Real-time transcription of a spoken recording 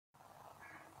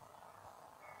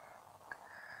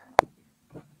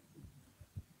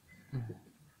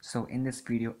So in this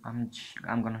video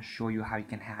I'm gonna show you how you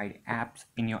can hide apps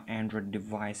in your Android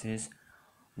devices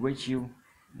which you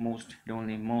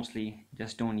mostly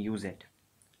just don't use it.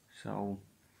 So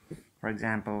for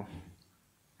example,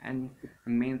 and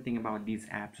the main thing about these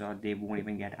apps are they won't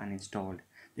even get uninstalled.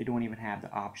 They don't even have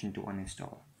the option to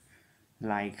uninstall.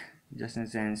 Like just in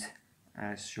sense,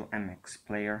 as show MX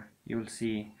player, you will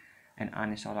see an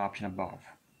uninstall option above.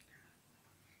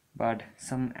 But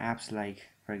some apps like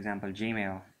for example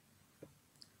Gmail,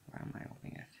 where am I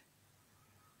opening it?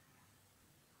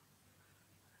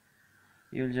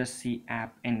 You'll just see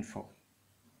app info.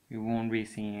 You won't be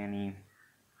seeing any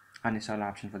uninstall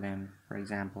option for them. For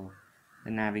example,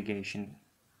 the navigation,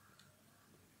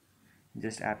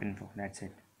 just app info, that's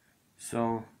it.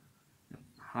 So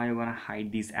how you gonna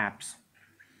hide these apps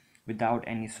without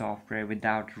any software,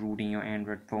 without rooting your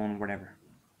Android phone, whatever?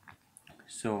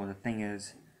 So the thing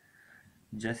is,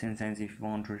 just in sense, if you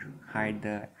want to hide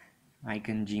the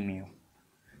icon Gmail,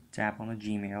 tap on the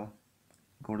Gmail,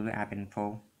 go to the app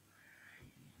info,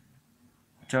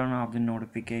 turn off the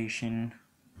notification,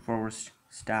 forced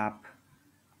stop,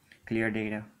 clear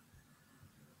data,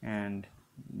 and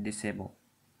disable.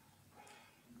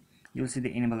 You'll see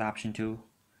the enable option too,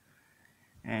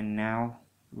 and now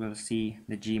we'll see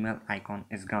the Gmail icon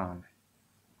is gone.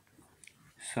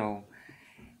 So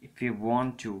if you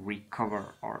want to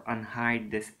recover or unhide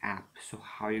this app, so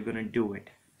how are you gonna do it?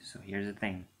 So here's the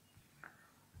thing,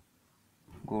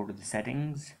 go to the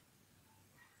settings,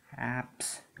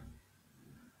 apps,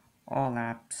 all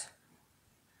apps,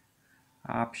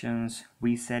 options,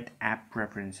 reset app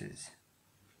preferences.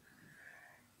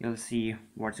 You'll see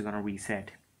what's gonna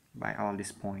reset by all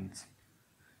these points.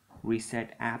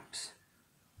 Reset apps,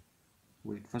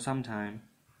 wait for some time.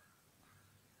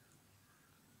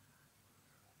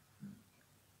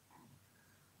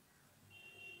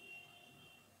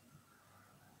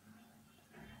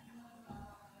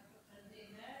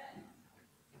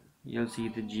 You'll see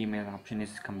the Gmail option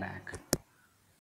is come back.